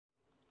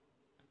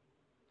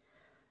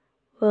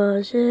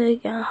我是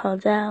刚好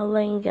在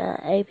另一个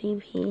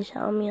APP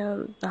上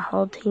面，然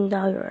后听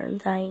到有人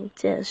在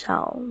介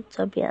绍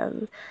这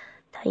边，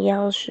它一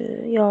样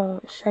是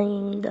用声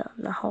音的，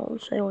然后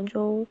所以我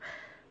就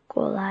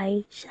过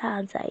来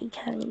下载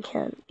看一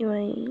看，因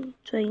为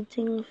最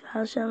近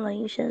发生了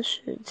一些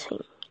事情，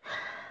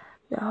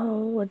然后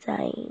我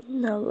在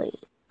那里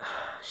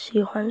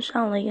喜欢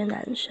上了一个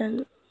男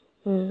生，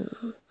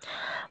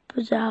不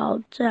知道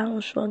这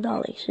样说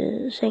到底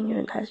是幸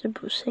运还是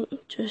不幸，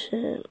就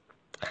是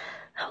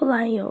后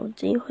来有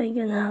机会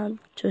跟他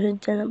就是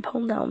真的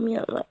碰到面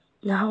了，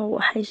然后我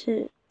还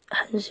是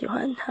很喜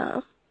欢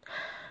他，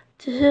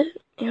只是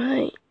因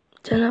为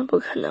真的不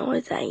可能会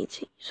在一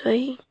起，所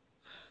以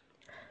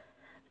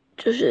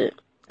就是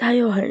他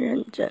又很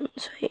认真，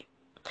所以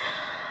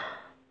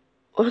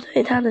我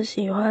对他的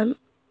喜欢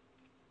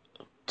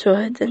就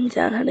会增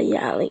加他的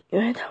压力，因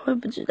为他会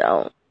不知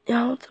道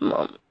要怎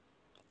么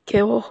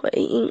给我回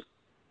应。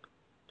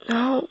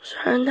然后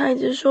虽然他一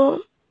直说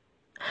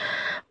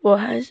我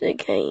还是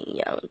可以一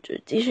样就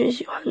继续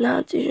喜欢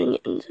他，继续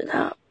黏着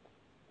他，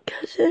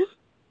可是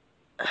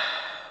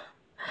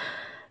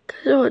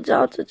我知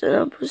道这真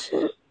的不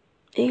是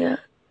一个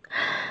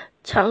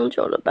长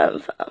久的办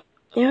法，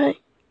因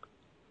为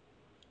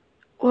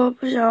我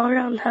不想要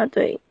让他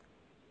对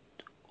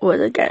我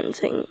的感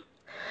情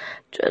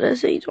觉得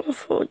是一种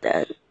负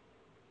担，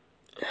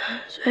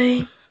所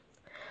以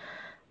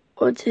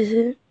我其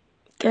实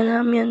跟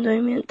他面对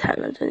面谈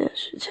了这件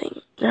事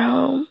情，然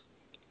后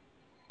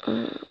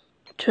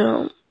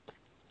就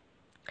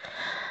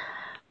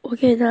我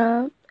给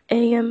他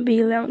A 跟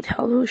B 两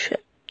条路选，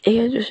一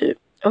个就是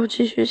我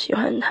继续喜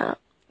欢他，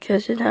可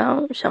是他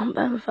要想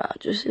办法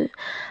就是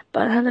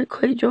把他的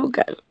愧疚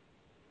感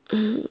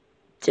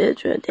解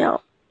决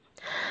掉。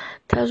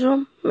他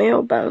说没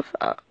有办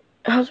法，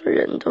他说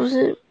人不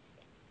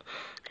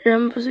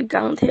是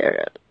钢铁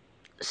人，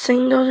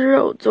心都是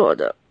肉做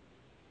的，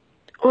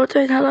我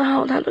对他的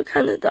好他都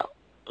看得到，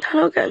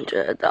他都感觉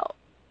得到，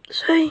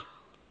所以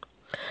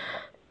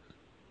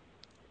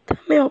他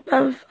没有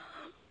办法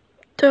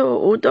对我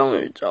无动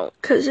于衷，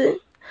可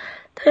是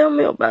他又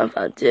没有办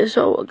法接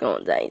受我跟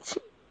我在一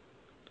起。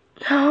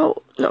然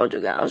后那我就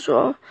跟他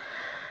说，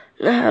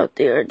那还有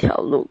第二条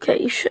路可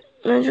以选，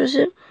那就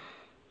是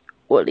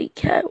我离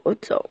开我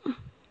走，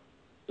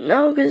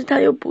然后可是他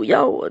又不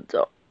要我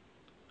走，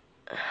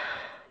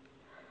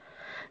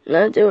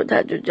那结果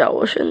他就叫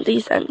我选第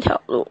三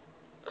条路，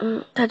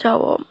他叫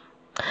我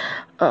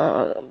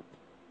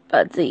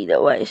把自己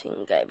的外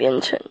形改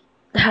变成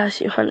他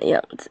喜欢的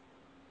样子，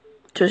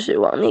就是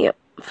往那个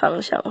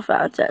方向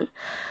发展，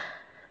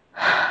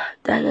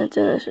但那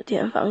真的是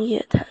天方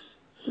夜谭，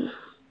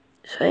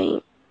所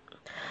以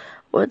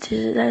我其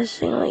实在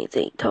心里自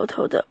己偷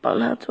偷的帮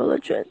他做了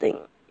决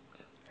定，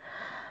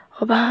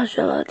我帮他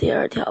选了第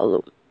二条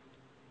路，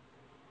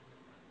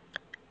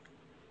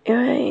因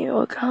为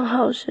我刚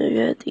好是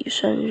月底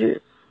生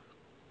日，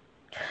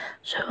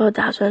所以我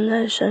打算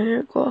在生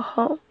日过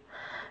后，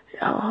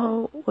然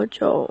后我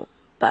就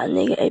把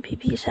那个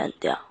APP 删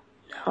掉，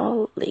然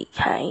后离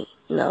开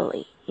那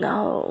里，然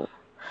后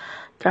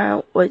当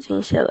然我已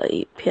经写了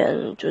一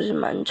篇就是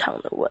蛮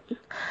长的文，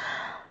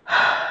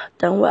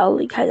等我要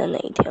离开的那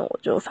一天我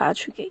就发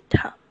去给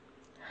他，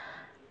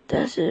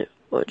但是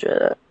我觉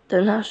得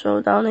等他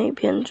收到那一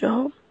篇之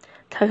后，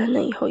他可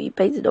能以后一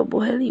辈子都不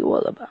会理我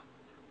了吧。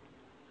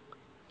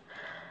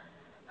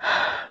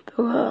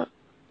不过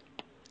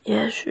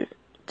也许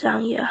这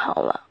样也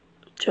好了，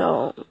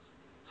就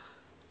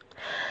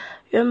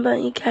原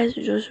本一开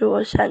始就是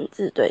我擅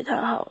自对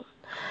他好，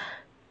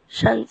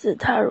擅自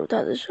踏入他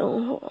的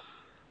生活，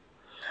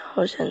然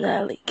后现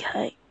在离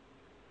开，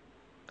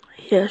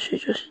也许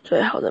就是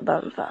最好的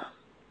办法。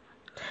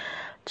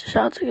至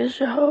少这个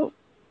时候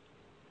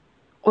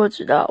我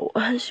知道我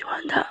很喜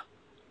欢他，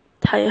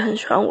他也很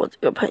喜欢我这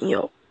个朋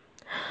友，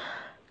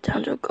这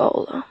样就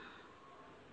够了。